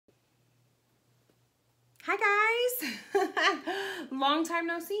Long time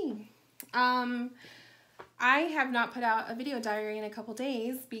no see. I have not put out a video diary in a couple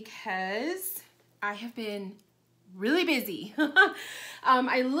days because I have been really busy.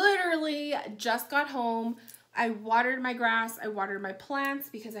 I literally just got home. I watered my grass. I watered my plants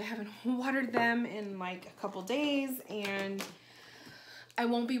because I haven't watered them in like a couple days, and I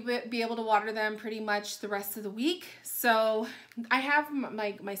won't be able to water them pretty much the rest of the week. So I have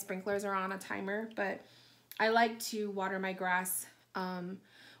my sprinklers are on a timer, but I like to water my grass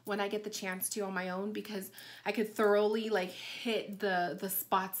when I get the chance to on my own, because I could thoroughly like hit the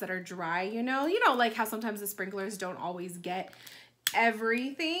spots that are dry, you know, like how sometimes the sprinklers don't always get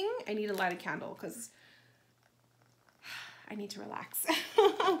everything. I need to light a candle because I need to relax.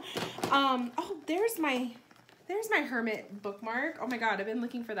 Oh, there's my hermit bookmark. Oh my God, I've been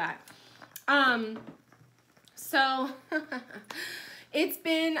looking for that. So it's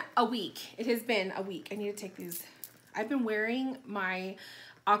been a week. It has been a week. I need to take these. I've been wearing my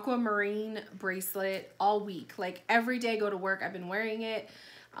aquamarine bracelet all week. Like every day I go to work, I've been wearing it.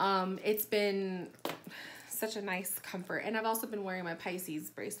 It's been such a nice comfort. And I've also been wearing my Pisces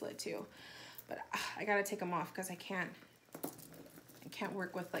bracelet too. But I gotta take them off because I can't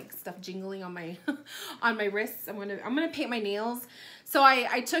work with like stuff jingling on my on my wrists. I'm gonna paint my nails. So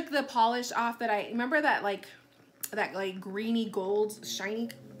I took the polish off that I remember that like greeny gold shiny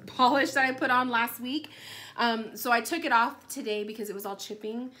polish that I put on last week. So I took it off today because it was all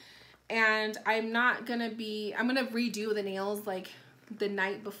chipping, and I'm gonna redo the nails like the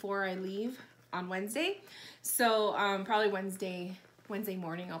night before I leave on Wednesday. So probably Wednesday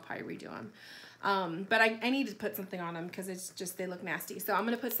morning I'll probably redo them. But I need to put something on them because it's just, they look nasty. So I'm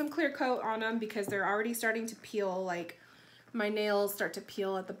going to put some clear coat on them because they're already starting to peel. Like my nails start to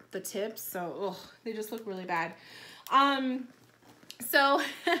peel at the tips. So, ugh, they just look really bad. So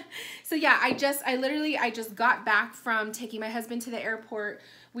yeah, I just got back from taking my husband to the airport.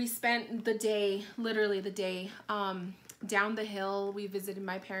 We spent the day, literally the day, down the hill. We visited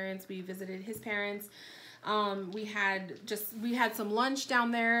my parents. We visited his parents. We had some lunch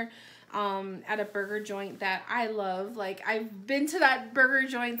down there. At a burger joint that I love. Like I've been to that burger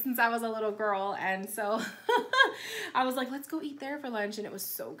joint since I was a little girl, and so I was like, let's go eat there for lunch, and it was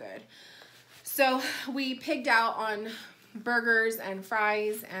so good. So we pigged out on burgers and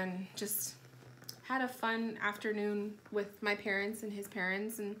fries and just had a fun afternoon with my parents and his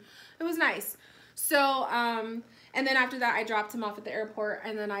parents, and it was nice. So and then after that I dropped him off at the airport,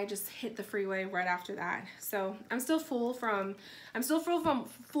 and then I just hit the freeway right after that. So I'm still full from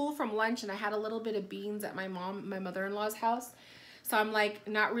lunch, and I had a little bit of beans at my mother-in-law's house. So I'm like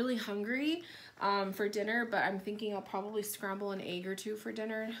not really hungry for dinner, but I'm thinking I'll probably scramble an egg or two for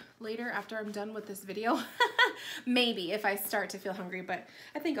dinner later after I'm done with this video. Maybe if I start to feel hungry, but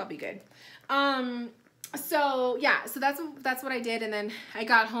I think I'll be good. So yeah, so that's what I did. And then I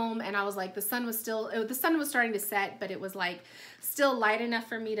got home, and I was like, the sun was starting to set, but it was like still light enough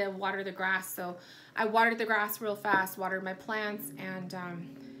for me to water the grass. So I watered the grass real fast, watered my plants, and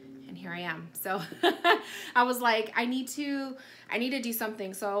here I am. So I was like, I need to do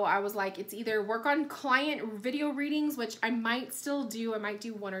something. So I was like, it's either work on client video readings, which I might still do. I might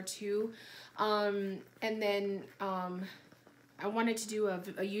do one or two. And then I wanted to do a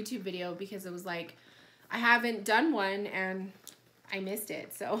YouTube video because it was like, I haven't done one and I missed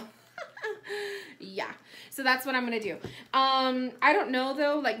it. So yeah, so that's what I'm going to do. I don't know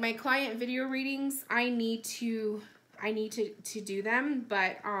though, like my client video readings, I need to do them,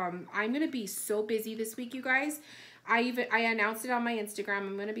 but I'm going to be so busy this week, you guys. I announced it on my Instagram.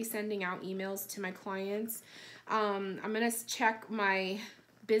 I'm going to be sending out emails to my clients. I'm going to check my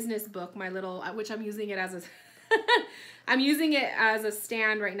business book, my little, which I'm using it as a I'm using it as a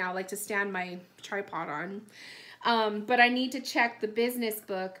stand right now, like to stand my tripod on. But I need to check the business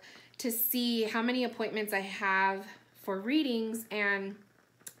book to see how many appointments I have for readings, and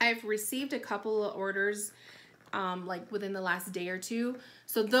I've received a couple of orders like within the last day or two.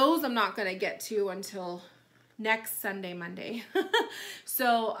 So those I'm not going to get to until next Sunday, Monday.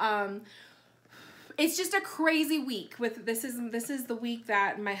 So it's just a crazy week. This is the week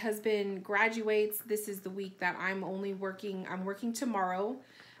that my husband graduates. This is the week that I'm working tomorrow.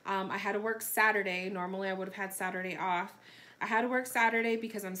 I had to work Saturday. Normally I would have had Saturday off. I had to work Saturday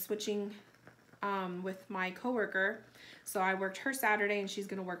because I'm switching with my coworker. So I worked her Saturday, and she's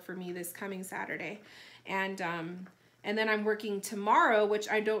gonna work for me this coming Saturday. And then I'm working tomorrow, which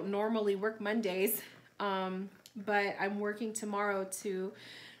I don't normally work Mondays. But I'm working tomorrow to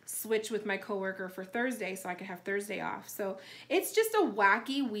switch with my coworker for Thursday so I could have Thursday off. So it's just a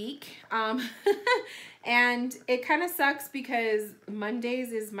wacky week. And it kind of sucks because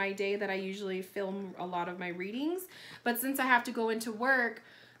Mondays is my day that I usually film a lot of my readings. But since I have to go into work,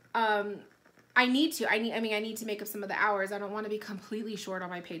 I need to make up some of the hours. I don't want to be completely short on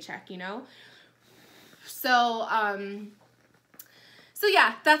my paycheck, you know? So, so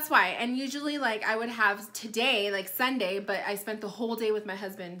yeah, that's why. And usually like I would have today, like Sunday, but I spent the whole day with my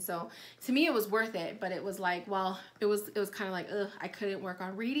husband. So to me, it was worth it, but it was like, well, it was kind of like, ugh, I couldn't work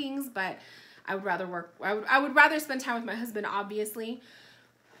on readings, but I would rather work. I would rather spend time with my husband, obviously.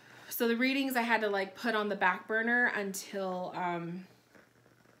 So the readings I had to like put on the back burner until,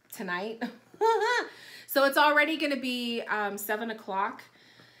 tonight. So it's already going to be, 7 o'clock.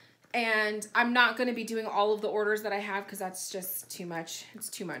 And I'm not going to be doing all of the orders that I have because that's just too much. It's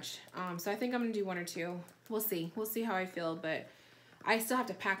too much. So I think I'm going to do 1 or 2. We'll see. We'll see how I feel. But I still have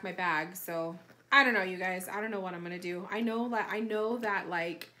to pack my bag. So I don't know, you guys. I don't know what I'm going to do. I know that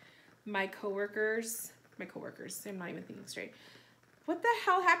like my coworkers, I'm not even thinking straight. What the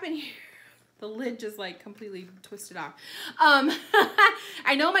hell happened here? The lid just like completely twisted off.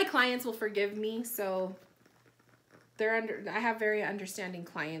 I know my clients will forgive me. So I have very understanding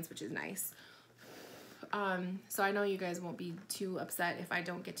clients, which is nice. So I know you guys won't be too upset if I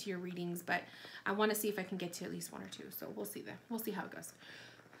don't get to your readings, but I want to see if I can get to at least 1 or 2. So we'll see that. We'll see how it goes.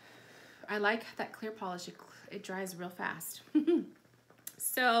 I like that clear polish. It dries real fast.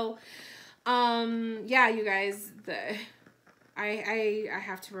 So, yeah, you guys, I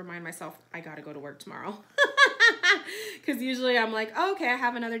have to remind myself I got to go to work tomorrow. Because usually I'm like, oh, okay, I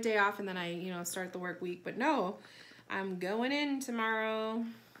have another day off and then I, start the work week. But no, I'm going in tomorrow.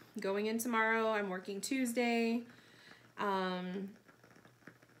 I'm working Tuesday. And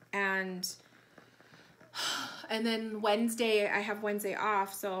then Wednesday, I have Wednesday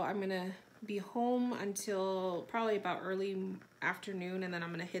off. So I'm going to be home until probably about early afternoon. And then I'm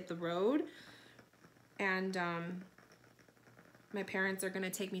going to hit the road. And my parents are going to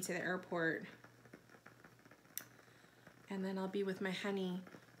take me to the airport. And then I'll be with my honey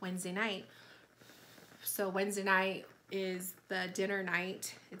Wednesday night. So Wednesday night is the dinner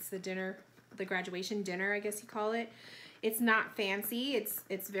night. It's the graduation dinner, I guess you call it. It's not fancy.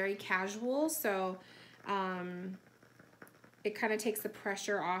 It's very casual. So it kind of takes the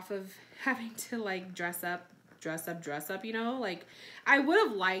pressure off of having to like dress up, Like I would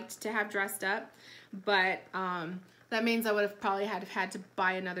have liked to have dressed up, but that means I would have probably had to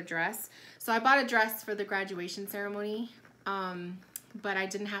buy another dress. So I bought a dress for the graduation ceremony. But I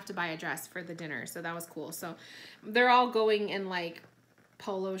didn't have to buy a dress for the dinner, so that was cool. So they're all going in like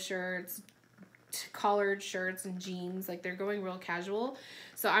polo shirts, collared shirts, and jeans. Like they're going real casual.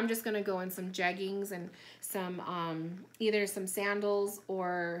 So I'm just gonna go in some jeggings and some either some sandals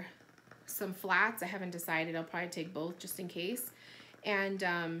or some flats. I haven't decided. I'll probably take both just in case. And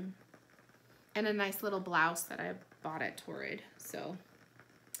a nice little blouse that I bought at Torrid. So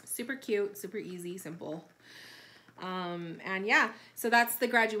super cute, super easy, simple. And yeah, so that's the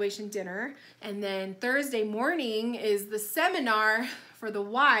graduation dinner. And then Thursday morning is the seminar for the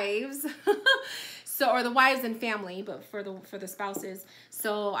wives. Or the wives and family, but for the spouses.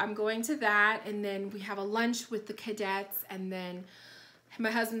 So I'm going to that, and then we have a lunch with the cadets, and then my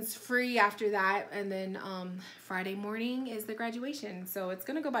husband's free after that, and then Friday morning is the graduation. So it's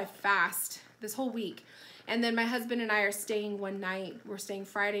gonna go by fast this whole week. And then my husband and I are staying one night. We're staying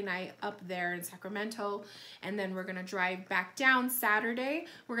Friday night up there in Sacramento. And then we're going to drive back down Saturday.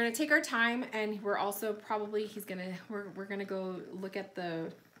 We're going to take our time. And we're also probably, we're going to go look at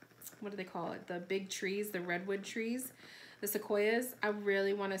the, what do they call it? The big trees, the redwood trees, the sequoias. I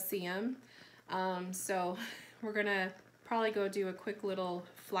really want to see them. So we're going to probably go do a quick little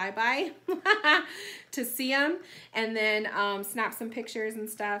flyby to see them. And then snap some pictures and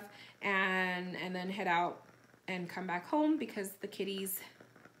stuff. And then head out and come back home because the cats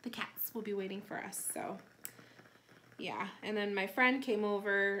will be waiting for us. So yeah. And then my friend came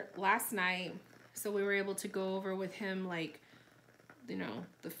over last night, so we were able to go over with him, like,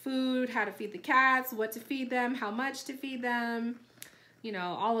 the food, how to feed the cats, what to feed them, how much to feed them,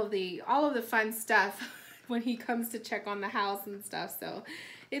 all of the fun stuff when he comes to check on the house and stuff. So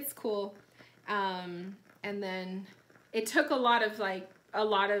it's cool. And then it took a lot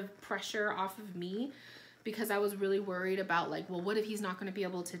of pressure off of me because I was really worried about like, well, what if he's not going to be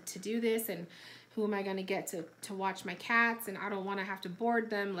able to do this, and who am I going to get to watch my cats, and I don't want to have to board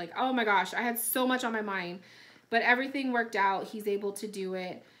them. Like, oh my gosh, I had so much on my mind, but everything worked out. He's able to do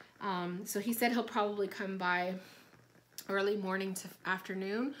it. So he said he'll probably come by early morning to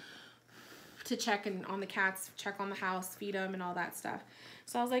afternoon. to check on the cats, check on the house, feed them and all that stuff.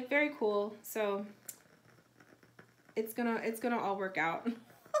 So I was like, very cool. So it's gonna all work out.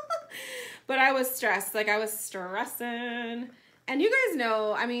 But I was stressed. Like I was stressing. And you guys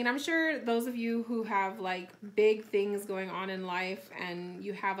know, I mean, I'm sure those of you who have like big things going on in life and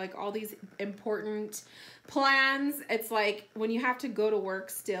you have like all these important plans, it's like when you have to go to work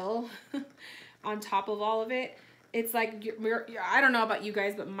still on top of all of it, it's like, I don't know about you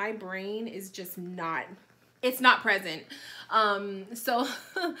guys, but my brain is just not, it's not present. So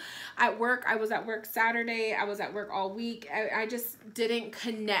at work, I was at work Saturday. I was at work all week. I just didn't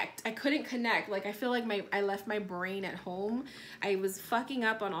connect. I couldn't connect. Like, I feel like I left my brain at home. I was fucking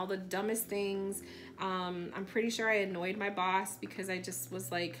up on all the dumbest things. I'm pretty sure I annoyed my boss because I just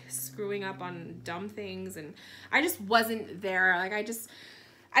was like screwing up on dumb things, and I just wasn't there. Like,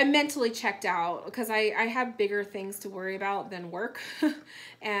 I mentally checked out because I have bigger things to worry about than work.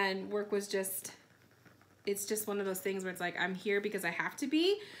 And work was just, it's just one of those things where it's like, I'm here because I have to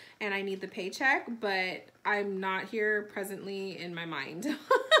be and I need the paycheck, but I'm not here presently in my mind.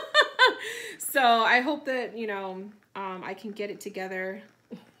 So I hope that, you know, I can get it together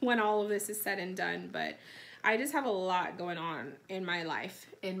when all of this is said and done. But I just have a lot going on in my life.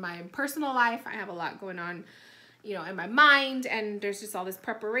 In my personal life, I have a lot going on, you know, in my mind, and there's just all this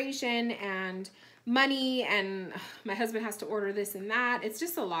preparation and money, and my husband has to order this and that. It's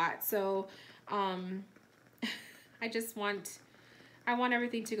just a lot. So, I want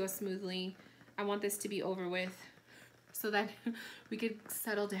everything to go smoothly. I want this to be over with so that we could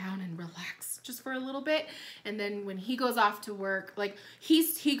settle down and relax just for a little bit. And then when he goes off to work, like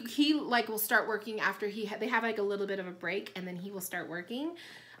he like will start working after they have like a little bit of a break, and then he will start working.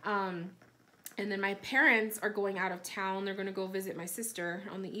 And then my parents are going out of town. They're going to go visit my sister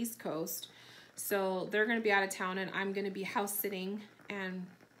on the East Coast. So they're going to be out of town, and I'm going to be house sitting and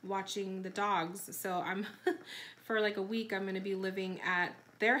watching the dogs. So I'm for like a week, I'm going to be living at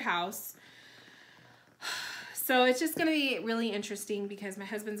their house. So it's just going to be really interesting because my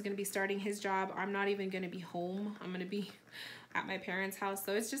husband's going to be starting his job. I'm not even going to be home. I'm going to be at my parents' house.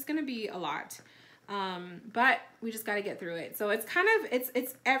 So it's just going to be a lot. But we just got to get through it. So it's kind of,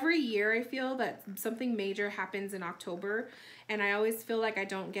 it's every year I feel that something major happens in October, and I always feel like I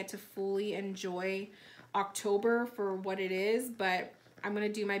don't get to fully enjoy October for what it is, but I'm going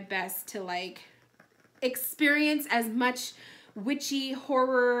to do my best to like experience as much witchy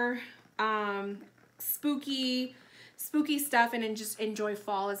horror, spooky stuff, and then just enjoy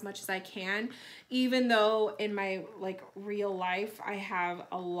fall as much as I can, even though in my like real life I have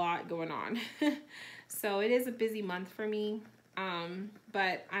a lot going on. So it is a busy month for me,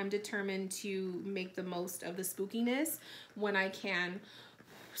 but I'm determined to make the most of the spookiness when I can.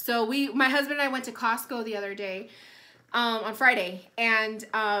 So my husband and I went to Costco the other day, on Friday, and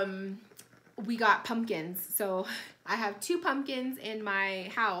we got pumpkins. So I have 2 pumpkins in my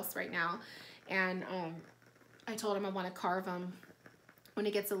house right now, and I told him I want to carve them when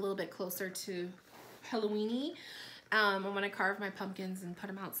it gets a little bit closer to Halloween-y. I want to carve my pumpkins and put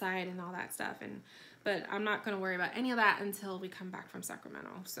them outside and all that stuff. But I'm not going to worry about any of that until we come back from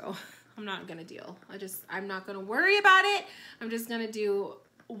Sacramento. So I'm not going to deal. I'm not going to worry about it. I'm just going to do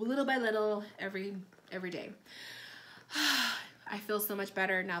little by little every day. I feel so much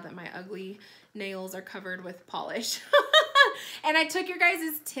better now that my ugly nails are covered with polish. And I took your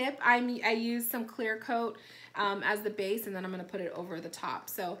guys' tip. I used some clear coat as the base, and then I'm going to put it over the top.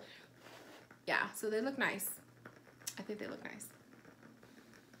 So yeah, so they look nice. I think they look nice.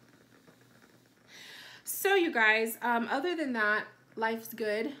 So you guys, other than that, life's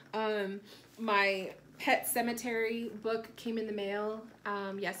good. My Pet Cemetery book came in the mail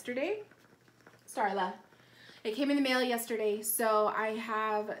yesterday. Starla. It came in the mail yesterday, so I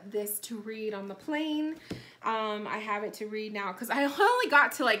have this to read on the plane. I have it to read now because I only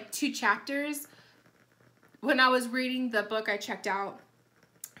got to like 2 chapters. When I was reading the book, I checked out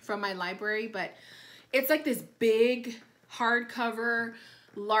from my library, but it's like this big hardcover,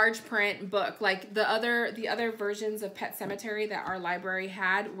 large print book. Like the other versions of Pet Cemetery that our library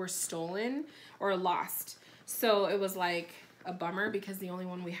had were stolen or lost. So it was like a bummer because the only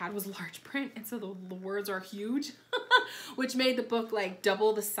one we had was large print, and so the words are huge, which made the book like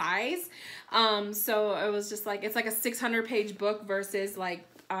double the size. So it was just like, it's like a 600-page book versus like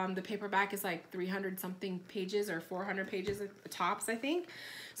the paperback is like 300 something pages or 400 pages at tops, I think.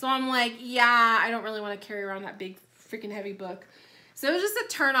 So I'm like, yeah, I don't really want to carry around that big freaking heavy book. So it was just a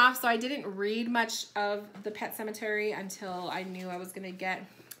turn off. So I didn't read much of the Pet Cemetery until I knew I was going to get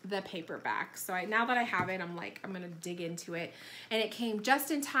the paperback. So now that I have it, I'm like, I'm going to dig into it. And it came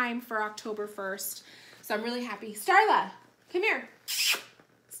just in time for October 1st. So I'm really happy. Starla, come here.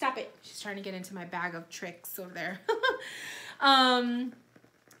 Stop it. She's just trying to get into my bag of tricks over there.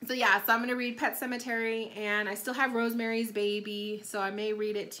 So yeah, so I'm gonna read Pet Sematary, and I still have Rosemary's Baby, so I may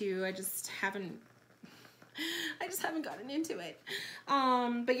read it too. I just haven't gotten into it.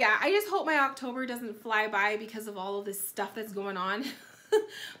 But yeah, I just hope my October doesn't fly by because of all of this stuff that's going on.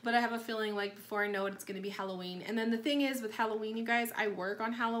 But I have a feeling like before I know it, it's gonna be Halloween. And then the thing is with Halloween, you guys, I work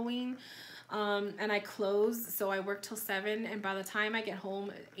on Halloween, and I close, so I work till 7, and by the time I get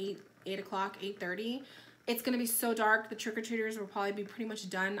home at 8 o'clock, 8:30, it's gonna be so dark. The trick-or-treaters will probably be pretty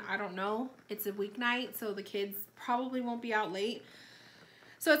much done. I don't know. It's a weeknight, so the kids probably won't be out late.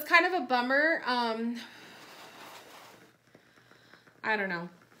 So it's kind of a bummer. I don't know.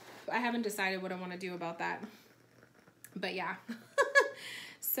 I haven't decided what I want to do about that. But yeah.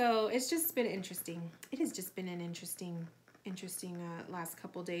 So it's just been interesting. It has just been an interesting last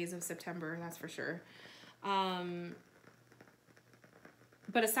couple days of September, that's for sure.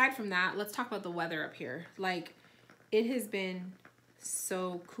 But aside from that, let's talk about the weather up here. Like, it has been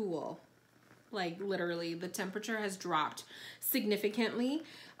so cool. Like, literally, the temperature has dropped significantly.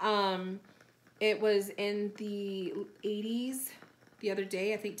 It was in the 80s the other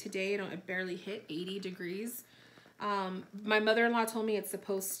day. I think today it barely hit 80 degrees. My mother-in-law told me it's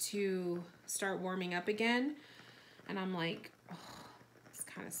supposed to start warming up again. And I'm like, oh, this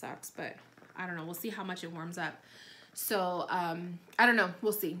kind of sucks, but I don't know. We'll see how much it warms up. So, I don't know.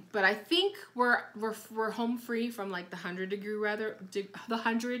 We'll see. But I think we're home free from like the 100-degree weather, the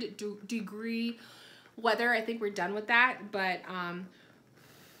 100-degree weather. I think we're done with that. But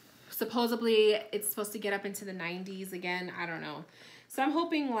supposedly it's supposed to get up into the 90s again. I don't know. So I'm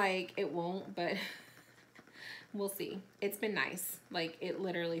hoping like it won't, but we'll see. It's been nice. Like, it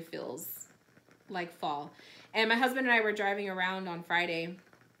literally feels like fall. And my husband and I were driving around on Friday,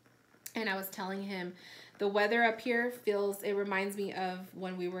 and I was telling him the weather up here it reminds me of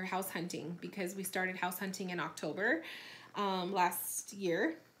when we were house hunting, because we started house hunting in October last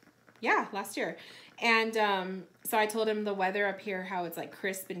year. Yeah, last year. And so I told him the weather up here, how it's like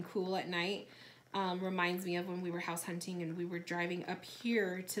crisp and cool at night, reminds me of when we were house hunting and we were driving up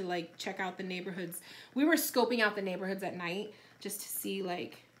here to like check out the neighborhoods. We were scoping out the neighborhoods at night just to see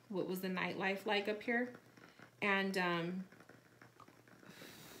like what was the nightlife like up here. And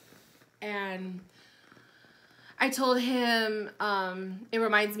I told him it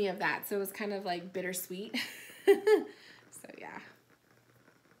reminds me of that. So it was kind of like bittersweet. So yeah.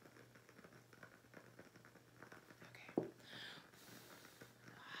 Okay.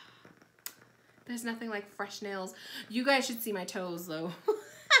 There's nothing like fresh nails. You guys should see my toes though.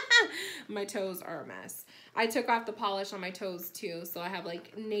 My toes are a mess. I took off the polish on my toes too, so I have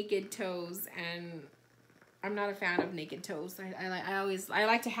like naked toes, and I'm not a fan of naked toes. I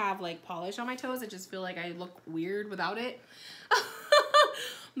like to have like polish on my toes. I just feel like I look weird without it.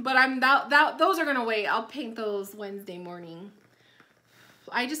 But those are gonna wait. I'll paint those Wednesday morning.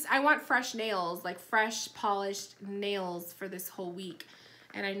 I want fresh nails, like fresh polished nails for this whole week.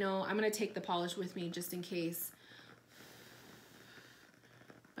 And I know I'm gonna take the polish with me just in case.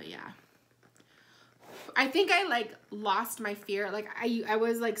 But yeah. I think I like lost my fear. Like I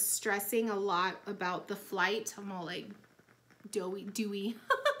was like stressing a lot about the flight. I'm all like dewy.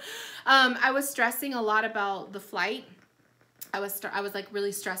 I was stressing a lot about the flight. I was like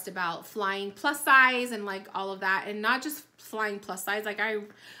really stressed about flying plus size and like all of that, and not just flying plus size. Like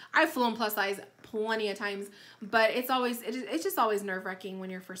I've flown plus size plenty of times, but it's just always nerve-wracking when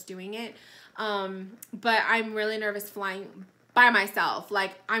you're first doing it. But I'm really nervous flying by myself.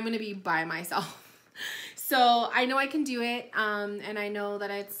 Like, I'm gonna be by myself. So I know I can do it, and I know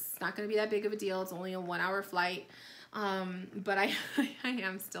that it's not gonna be that big of a deal. It's only a 1-hour flight. But I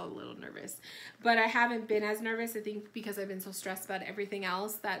am still a little nervous, but I haven't been as nervous, I think, because I've been so stressed about everything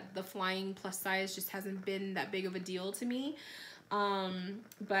else, that the flying plus size just hasn't been that big of a deal to me.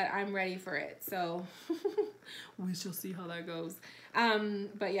 But I'm ready for it. So we shall see how that goes.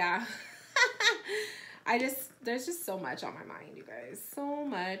 But yeah, there's just so much on my mind, you guys, so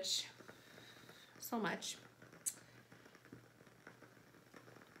much. I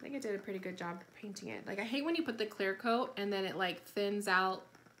think I did a pretty good job painting it. Like, I hate when you put the clear coat and then it like thins out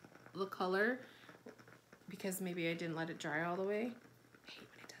the color, because maybe I didn't let it dry all the way. I hate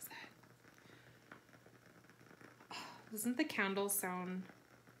when it does that. Oh, doesn't the candle sound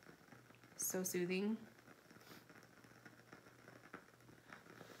so soothing?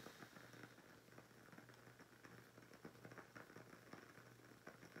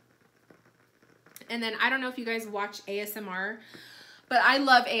 And then I don't know if you guys watch ASMR, but I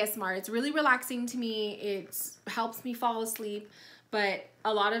love ASMR. It's really relaxing to me. It helps me fall asleep. But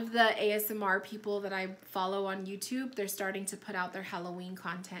a lot of the ASMR people that I follow on YouTube, they're starting to put out their Halloween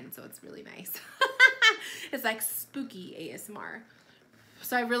content, so it's really nice. It's like spooky ASMR.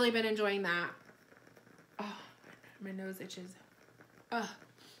 So I've really been enjoying that. Oh, my nose itches. Ugh.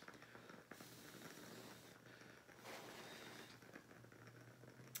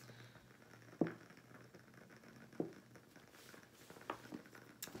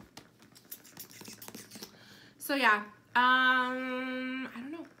 So yeah, I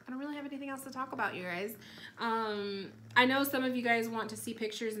don't know. I don't really have anything else to talk about, you guys. I know some of you guys want to see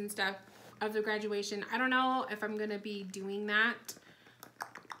pictures and stuff of the graduation. I don't know if I'm gonna be doing that.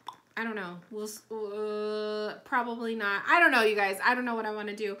 I don't know. We'll probably not. I don't know, you guys. I don't know what I want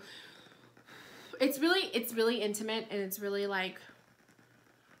to do. It's really intimate, and it's really like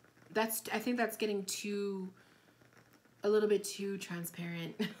I think that's getting a little bit too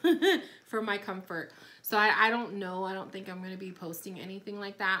transparent for my comfort. So I don't know. I don't think I'm going to be posting anything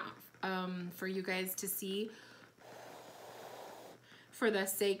like that for you guys to see for the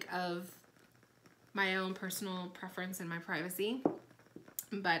sake of my own personal preference and my privacy.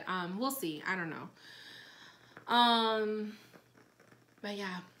 But we'll see. I don't know. But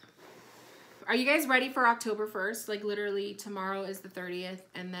yeah. Are you guys ready for October 1st? Like literally tomorrow is the 30th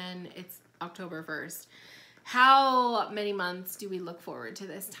and then it's October 1st. How many months do we look forward to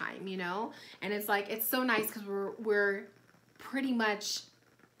this time, you know? And it's like, it's so nice because we're pretty much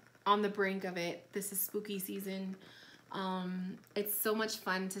on the brink of it. This is spooky season. It's so much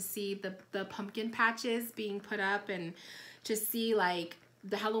fun to see the pumpkin patches being put up and to see like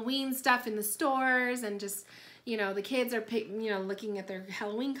the Halloween stuff in the stores and just, you know, the kids are, you know, looking at their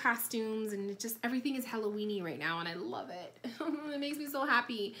Halloween costumes and it just, everything is Halloween-y right now and I love it. It makes me so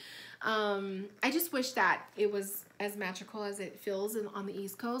happy. I just wish that it was as magical as it feels on the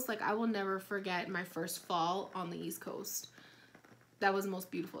East Coast. Like I will never forget my first fall on the East Coast. That was the most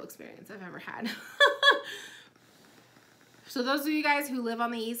beautiful experience I've ever had. So those of you guys who live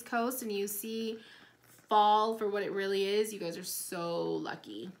on the East Coast and you see fall for what it really is, you guys are so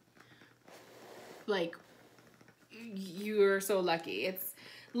lucky. Like, you're so lucky. It's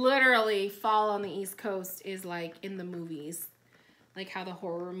literally fall on the East Coast is like in the movies. Like how the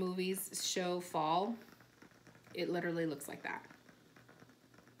horror movies show fall. It literally looks like that.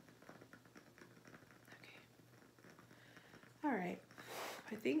 Okay. All right.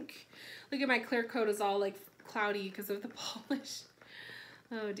 I think, look at my clear coat is all like cloudy because of the polish.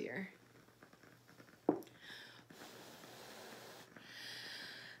 Oh dear.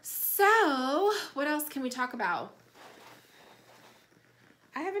 So, what else can we talk about?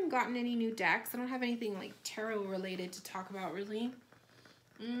 I haven't gotten any new decks. I don't have anything like tarot related to talk about really.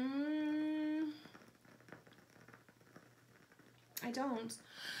 I don't.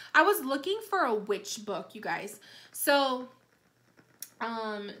 I was looking for a witch book, you guys. So,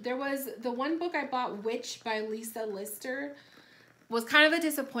 there was the one book I bought, Witch by Lisa Lister, was kind of a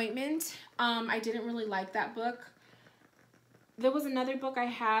disappointment. I didn't really like that book. There was another book I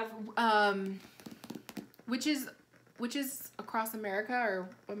have, Witches Across America or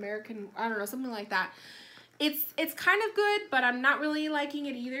American, I don't know, something like that. It's kind of good, but I'm not really liking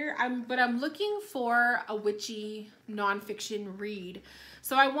it either. But I'm looking for a witchy nonfiction read.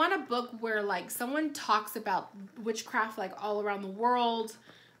 So I want a book where like someone talks about witchcraft like all around the world,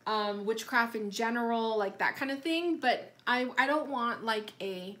 witchcraft in general, like that kind of thing. But I don't want like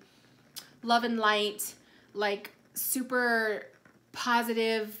a love and light, like super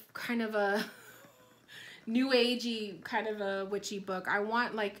positive kind of a new agey kind of a witchy book. I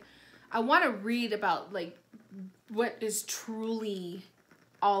want to read about like what is truly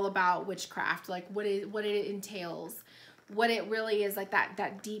all about witchcraft, like what it entails, what it really is, like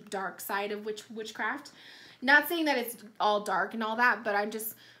that deep dark side of witchcraft. Not saying that it's all dark and all that, but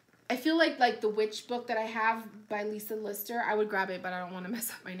I feel like the witch book that I have by Lisa Lister, I would grab it, but I don't want to mess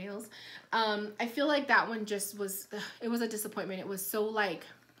up my nails. I feel like that one just was, it was a disappointment. It was so like,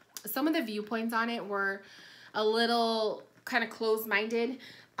 some of the viewpoints on it were a little kind of closed-minded.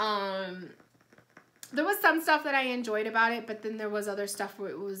 There was some stuff that I enjoyed about it, but then there was other stuff where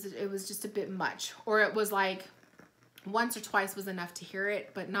it was just a bit much, or it was like once or twice was enough to hear it,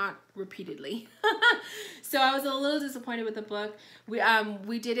 but not repeatedly. So I was a little disappointed with the book.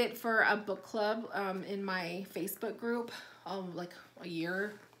 We did it for a book club in my Facebook group like a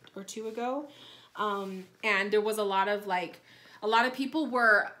year or two ago, and there was a lot of people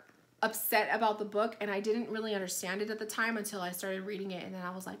were upset about the book, and I didn't really understand it at the time until I started reading it, and then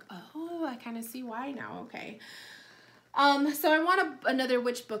I was like, oh, I kind of see why now. Okay. So I want another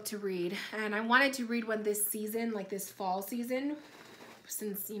witch book to read, and I wanted to read one this season, like this fall season,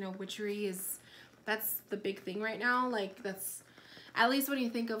 since, you know, witchery that's the big thing right now. Like At least when you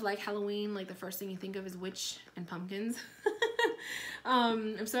think of like Halloween, like the first thing you think of is witch and pumpkins.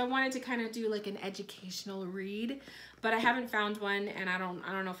 So I wanted to kind of do like an educational read, but I haven't found one, and I don't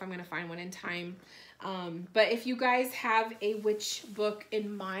know if I'm gonna find one in time. But if you guys have a witch book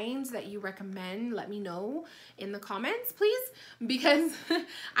in mind that you recommend, let me know in the comments, please, because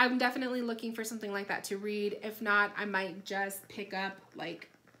I'm definitely looking for something like that to read. If not, I might just pick up, like,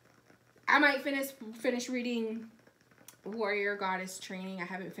 I might finish reading Warrior Goddess Training. I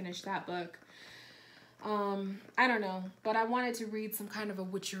haven't finished that book. I don't know, but I wanted to read some kind of a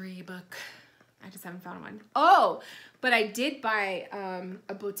witchery book. I just haven't found one. Oh, but I did buy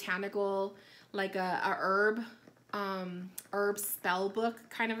a botanical, like a herb spell book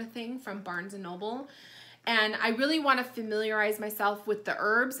kind of a thing from Barnes & Noble. And I really want to familiarize myself with the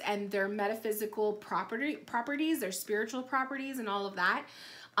herbs and their metaphysical properties, their spiritual properties and all of that.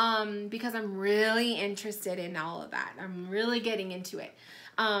 Because I'm really interested in all of that. I'm really getting into it.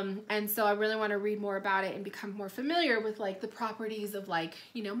 And so I really want to read more about it and become more familiar with like the properties of, like,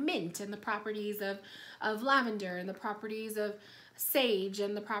 you know, mint, and the properties of lavender, and the properties of sage,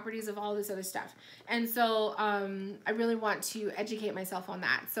 and the properties of all this other stuff. And so I really want to educate myself on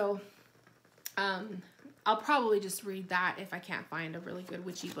that. So I'll probably just read that if I can't find a really good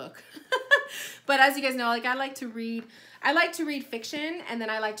witchy book. But as you guys know, like, I like to read fiction, and then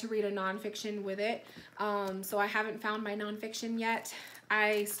I like to read a nonfiction with it. So I haven't found my nonfiction yet.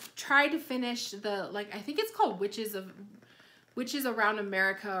 I tried to finish the, like, I think it's called Witches Around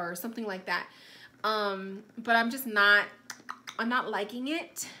America or something like that. But I'm not liking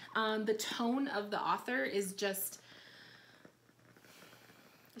it. The tone of the author is just,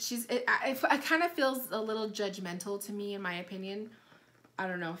 it kind of feels a little judgmental to me, in my opinion. I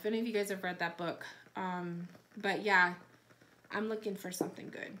don't know if any of you guys have read that book. But yeah, I'm looking for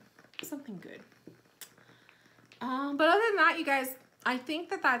something good. But other than that, you guys, I think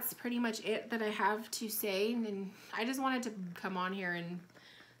that that's pretty much it that I have to say. And I just wanted to come on here and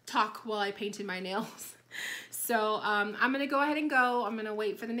talk while I painted my nails. So I'm going to go ahead and go. I'm going to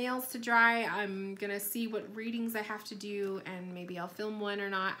wait for the nails to dry. I'm going to see what readings I have to do, and maybe I'll film one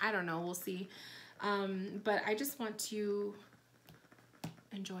or not. I don't know. We'll see. But I just want to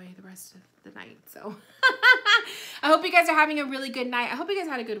enjoy the rest of the night. So I hope you guys are having a really good night. I hope you guys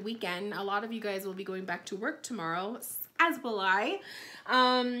had a good weekend. A lot of you guys will be going back to work tomorrow, as will I.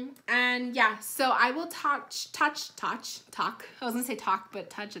 And yeah, so I will talk. I was gonna say talk, but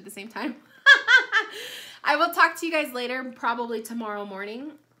touch at the same time. I will talk to you guys later, probably tomorrow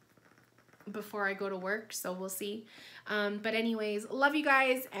morning before I go to work. So we'll see. But anyways, love you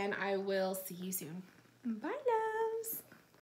guys, and I will see you soon. Bye now.